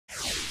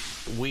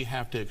we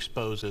have to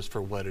expose this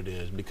for what it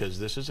is, because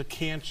this is a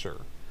cancer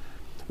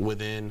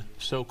within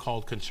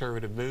so-called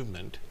conservative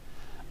movement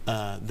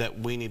that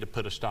we need to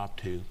put a stop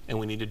to, and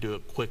we need to do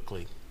it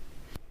quickly.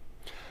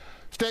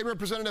 State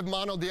Representative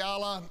Mano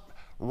Deayala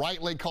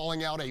rightly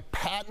calling out a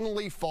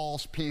patently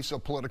false piece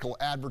of political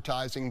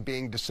advertising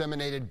being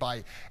disseminated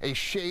by a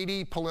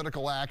shady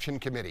political action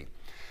committee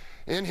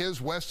in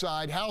his West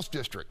Side House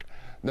district.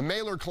 The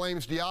mailer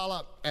claims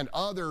Deayala and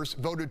others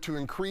voted to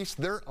increase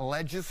their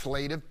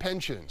legislative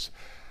pensions.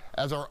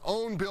 As our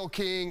own Bill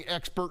King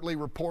expertly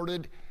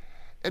reported,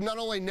 it not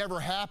only never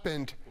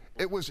happened,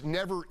 it was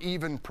never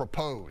even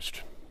proposed.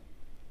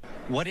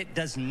 What it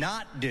does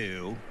not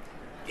do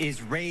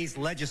is raise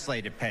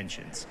legislative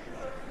pensions.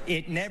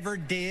 It never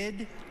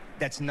did.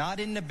 That's not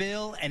in the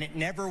bill, and it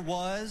never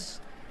was,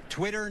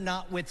 Twitter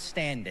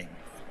notwithstanding.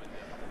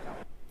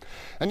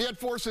 And yet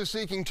forces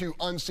seeking to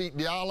unseat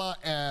Deayala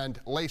and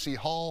Lacey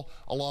Hall,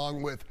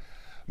 along with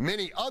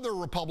many other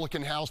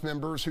Republican House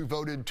members who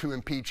voted to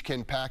impeach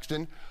Ken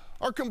Paxton,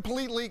 are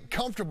completely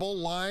comfortable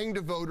lying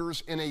to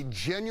voters in a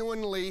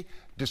genuinely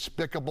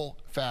despicable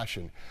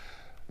fashion.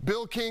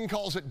 Bill King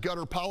calls it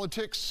gutter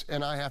politics,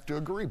 and I have to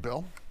agree,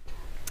 Bill.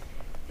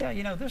 Yeah,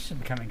 you know, this is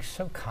becoming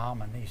so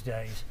common these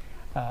days.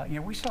 You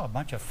know, we saw a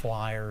bunch of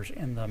flyers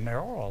in the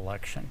mayoral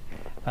election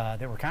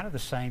that were kind of the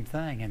same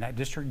thing. In that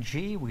District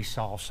G, we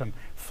saw some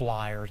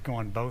flyers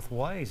going both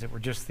ways that were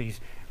just these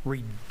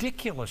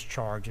ridiculous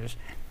charges.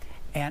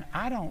 And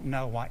I don't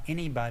know why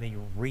anybody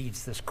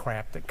reads this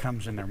crap that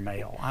comes in their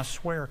mail. I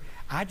swear,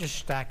 I just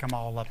stack them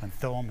all up and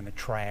throw them in the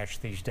trash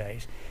these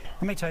days.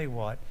 Let me tell you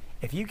what.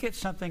 If you get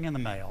something in the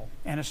mail,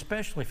 and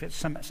especially if it's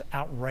some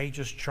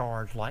outrageous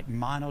charge like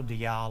Mano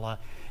Deayala,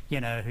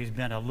 you know, who's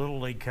been a Little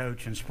League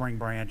coach in Spring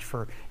Branch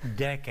for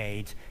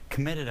decades,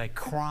 committed a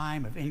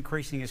crime of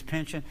increasing his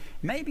pension,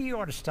 maybe you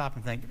ought to stop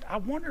and think, I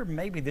wonder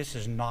maybe this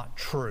is not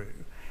true,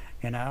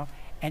 you know,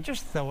 and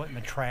just throw it in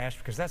the trash,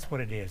 because that's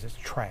what it is. It's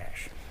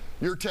trash.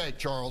 Your take,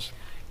 Charles.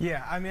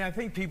 Yeah, I mean, I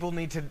think people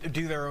need to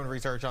do their own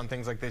research on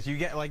things like this. You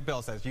get, like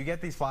Bill says, you get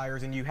these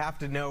flyers and you have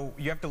to know,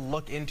 you have to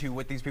look into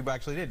what these people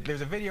actually did. There's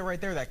a video right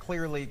there that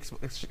clearly,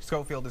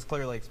 Schofield is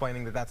clearly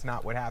explaining that that's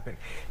not what happened.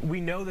 We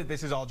know that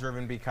this is all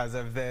driven because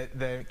of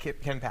the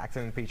Ken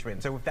Paxton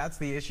impeachment. So if that's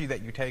the issue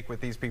that you take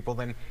with these people,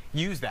 then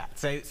use that.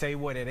 Say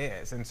what it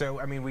is. And so,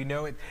 I mean, we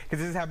know it, because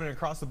this is happening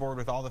across the board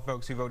with all the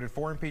folks who voted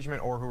for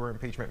impeachment or who were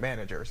impeachment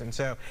managers. And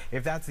so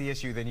if that's the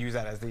issue, then use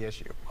that as the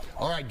issue.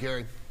 All right,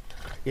 Gary.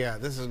 Yeah,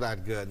 this is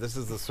not good. This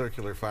is the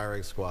circular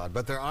firing squad.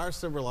 But there are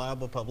some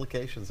reliable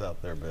publications out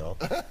there, Bill.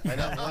 I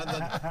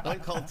know one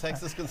called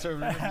Texas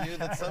Conservative Review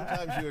that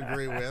sometimes you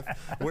agree with,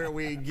 where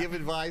we give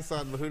advice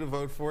on who to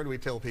vote for and we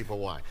tell people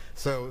why.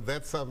 So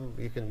that's something,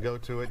 you can go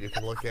to it, you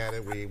can look at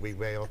it. We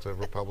mail to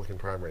Republican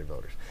primary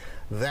voters.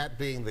 That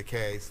being the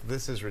case,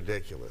 this is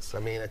ridiculous. I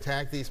mean,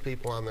 attack these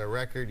people on their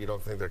record. You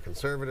don't think they're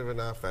conservative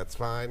enough, that's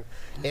fine.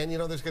 And you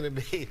know, there's going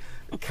to be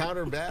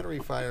counter battery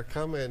fire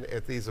coming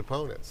at these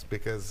opponents,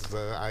 because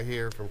I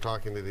hear from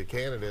talking to the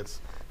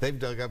candidates, they've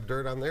dug up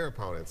dirt on their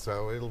opponents.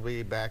 So it'll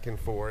be back and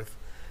forth.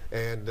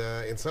 And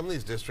in some of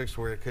these districts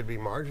where it could be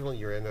marginal,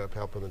 you end up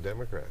helping the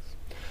Democrats.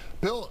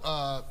 Bill,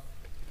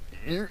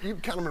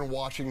 you've kind of been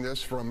watching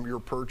this from your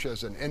perch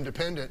as an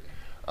independent.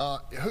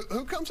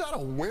 Who comes out a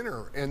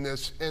winner in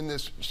this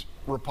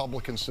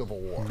Republican Civil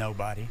War?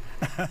 Nobody.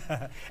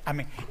 I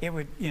mean, it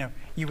would, you know,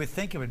 you would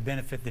think it would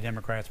benefit the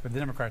Democrats, but the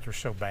Democrats are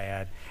so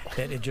bad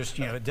that it just,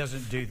 you know, it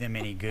doesn't do them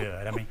any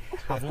good. I mean,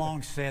 I've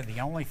long said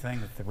the only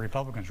thing that the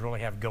Republicans really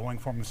have going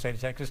for them in the state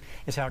of Texas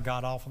is how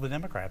god-awful the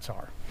Democrats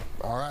are.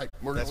 All right,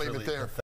 we're going to leave it there.